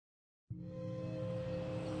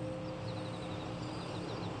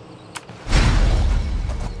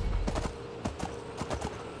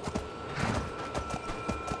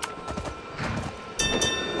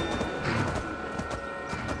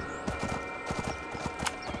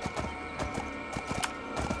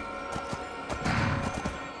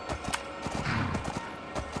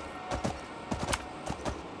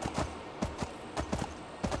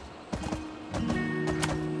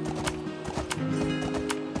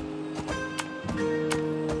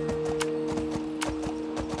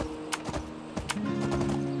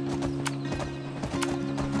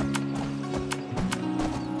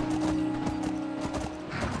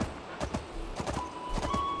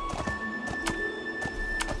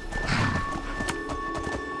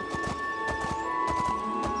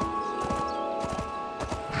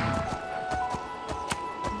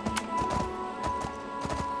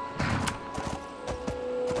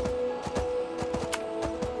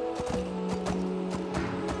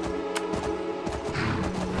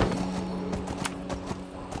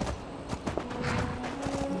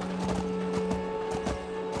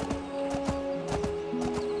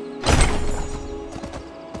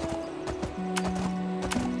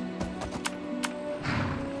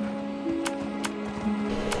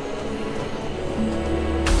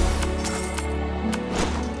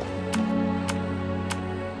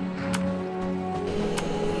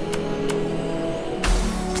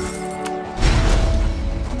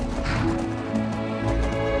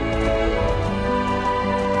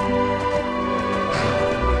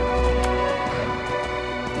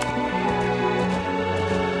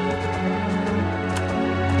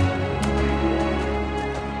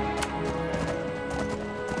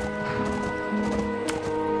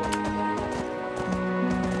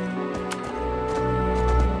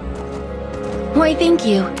Why, thank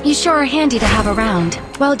you. You sure are handy to have around.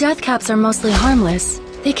 While death caps are mostly harmless,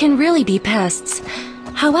 they can really be pests.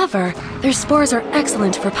 However, their spores are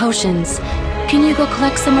excellent for potions. Can you go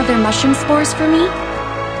collect some of their mushroom spores for me?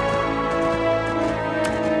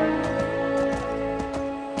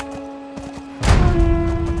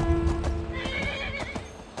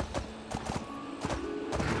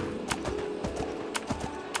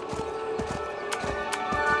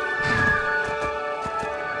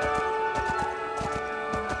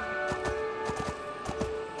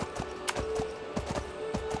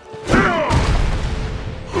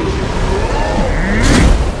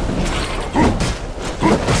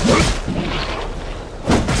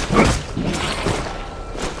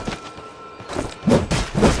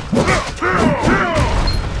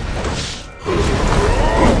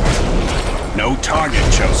 No target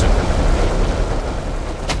chosen.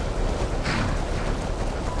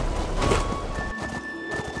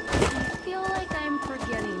 I feel like I'm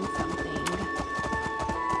forgetting something.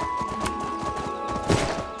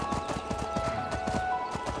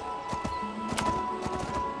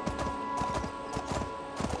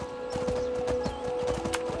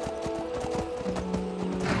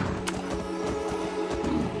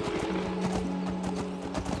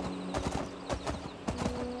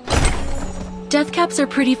 Death caps are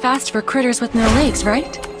pretty fast for critters with no legs,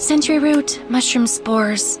 right? Sentry root, mushroom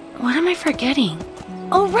spores. What am I forgetting?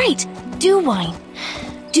 Oh, right! Dew wine.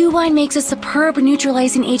 Dew wine makes a superb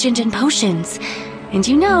neutralizing agent in potions. And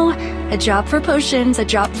you know, a drop for potions, a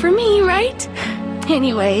drop for me, right?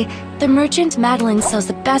 Anyway, the merchant Madeline sells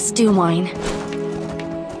the best dew wine.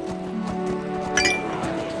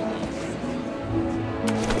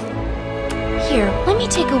 Here, let me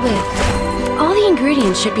take a whiff. All the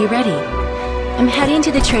ingredients should be ready. I'm heading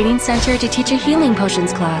to the training center to teach a healing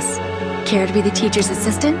potions class. Care to be the teacher's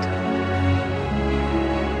assistant?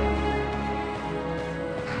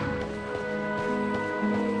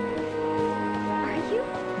 Are you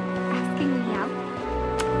asking me out?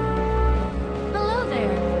 Hello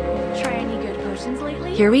there. Try any good potions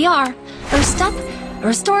lately? Here we are. First up, a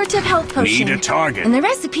restorative health potion. Need a target. And the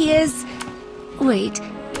recipe is... Wait,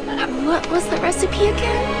 what was the recipe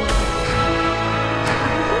again?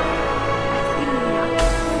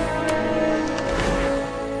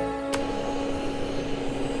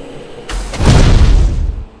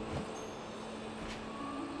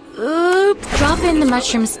 Oops. Drop in the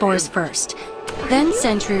mushroom spores first, then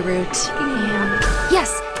sentry root, and...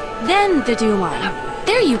 Yes, then the dew wine.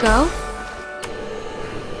 There you go.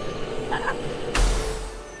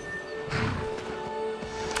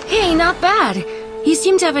 Hey, not bad. You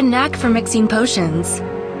seem to have a knack for mixing potions.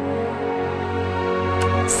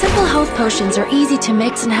 Simple health potions are easy to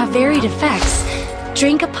mix and have varied effects.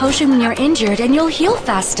 Drink a potion when you're injured and you'll heal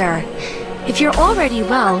faster. If you're already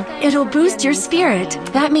well, it'll boost your spirit.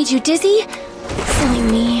 That made you dizzy? Silly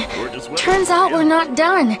me. Turns out we're not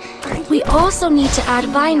done. We also need to add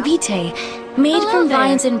vine vitae, made from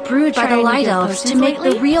vines and brewed by the light elves to make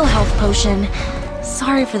the real health potion.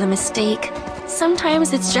 Sorry for the mistake.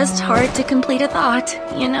 Sometimes it's just hard to complete a thought,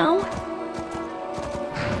 you know?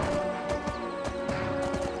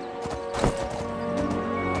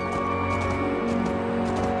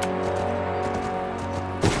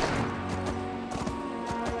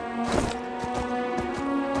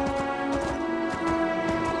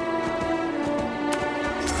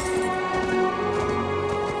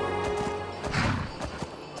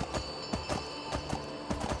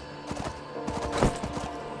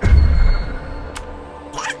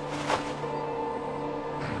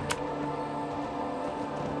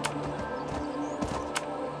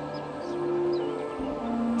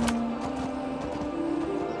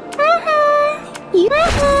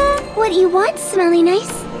 What do you want, Smelly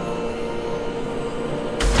Nice?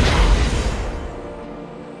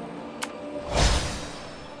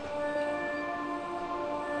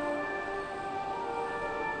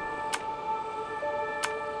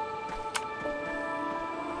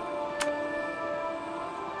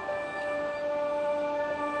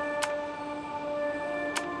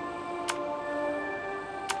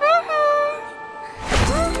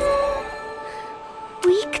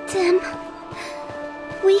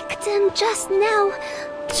 Weak dim just now.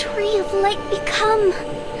 Tree of light become.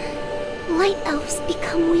 Light elves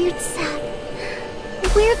become weird sad.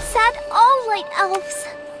 Weird sad all light elves.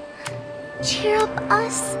 Cheer up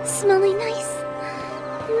us, Smelly Nice.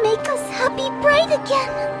 Make us happy bright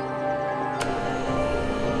again.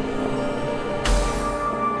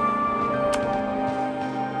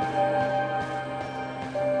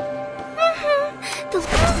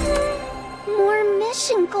 More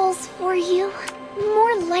mission goals for you.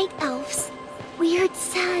 More light elves. Weird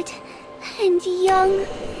sad. and young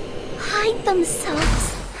hide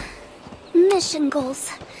themselves. Mission goals.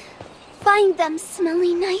 Find them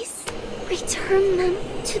smelly nice. Return them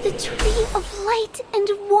to the tree of light and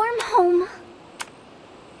warm home.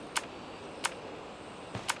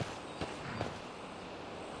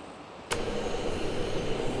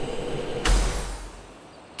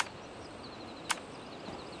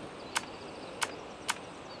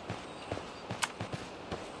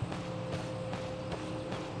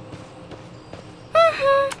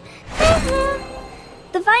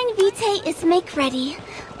 The vine vitae is make ready,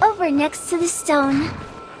 over next to the stone.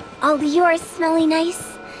 All yours, smelly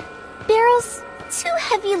nice. Barrels too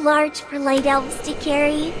heavy large for light elves to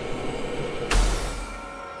carry.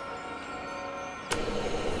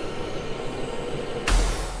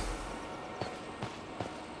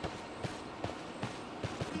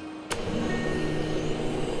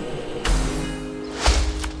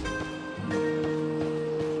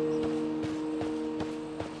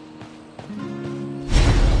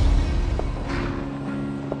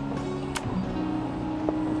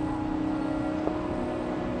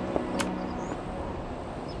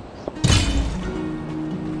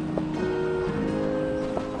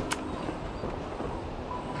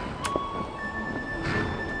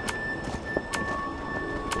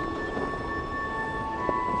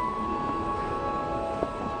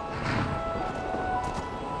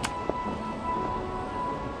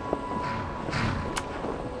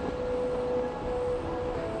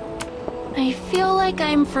 I feel like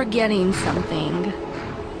I'm forgetting something.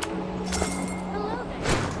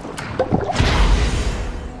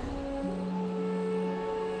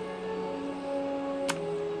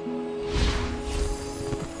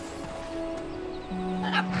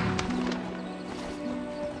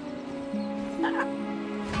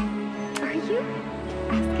 Are you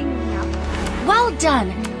asking me out? Well done!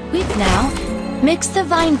 We've now mixed the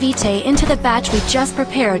vine vitae into the batch we just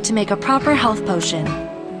prepared to make a proper health potion.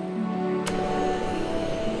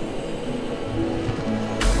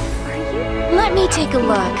 Let me take a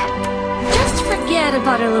look. Just forget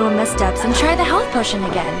about our little missteps and try the health potion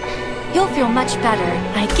again. You'll feel much better,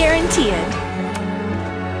 I guarantee it.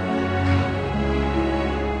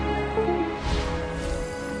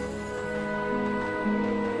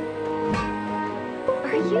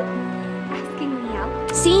 Are you asking me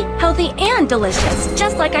out? See? Healthy and delicious,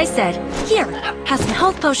 just like I said. Here, have some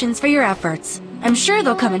health potions for your efforts. I'm sure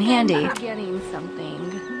they'll come in handy. Getting something.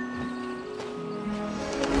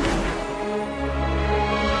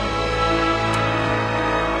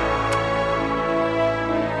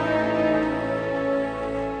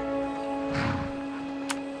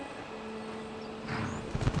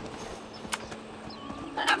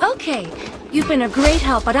 Okay, you've been a great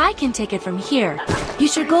help, but I can take it from here. You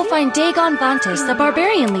should go find Dagon Vantis, the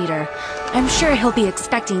barbarian leader. I'm sure he'll be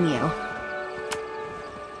expecting you.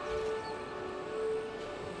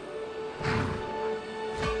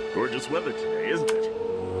 Gorgeous weather today, isn't it?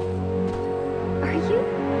 Are you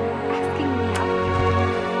asking me out?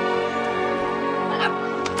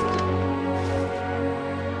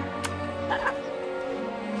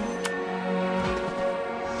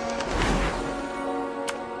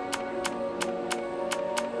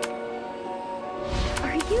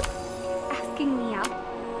 Are you asking me out?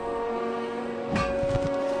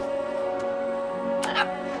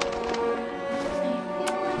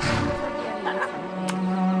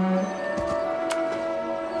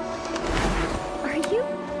 Are you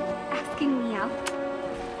asking me out?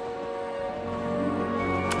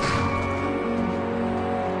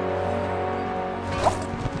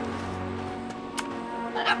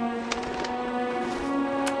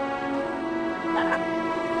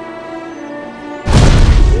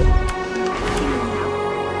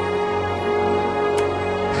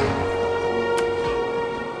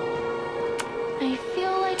 I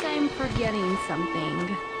feel like I'm forgetting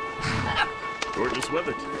something. Gorgeous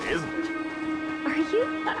weather today, isn't it? Are you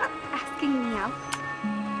asking me out?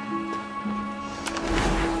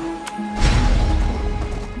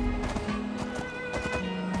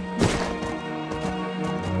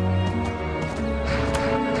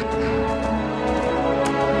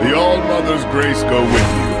 The All-Mother's grace go with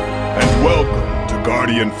you, and welcome to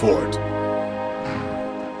Guardian Fort.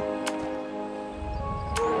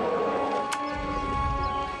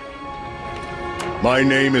 My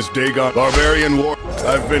name is Dagon, Barbarian War.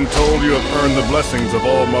 I've been told you have earned the blessings of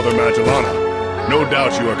All-Mother Magellana. No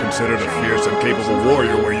doubt you are considered a fierce and capable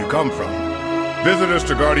warrior where you come from. Visitors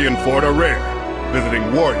to Guardian Fort are rare.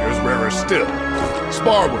 Visiting warriors rarer still.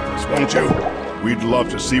 Spar with us, won't you? We'd love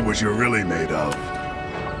to see what you're really made of.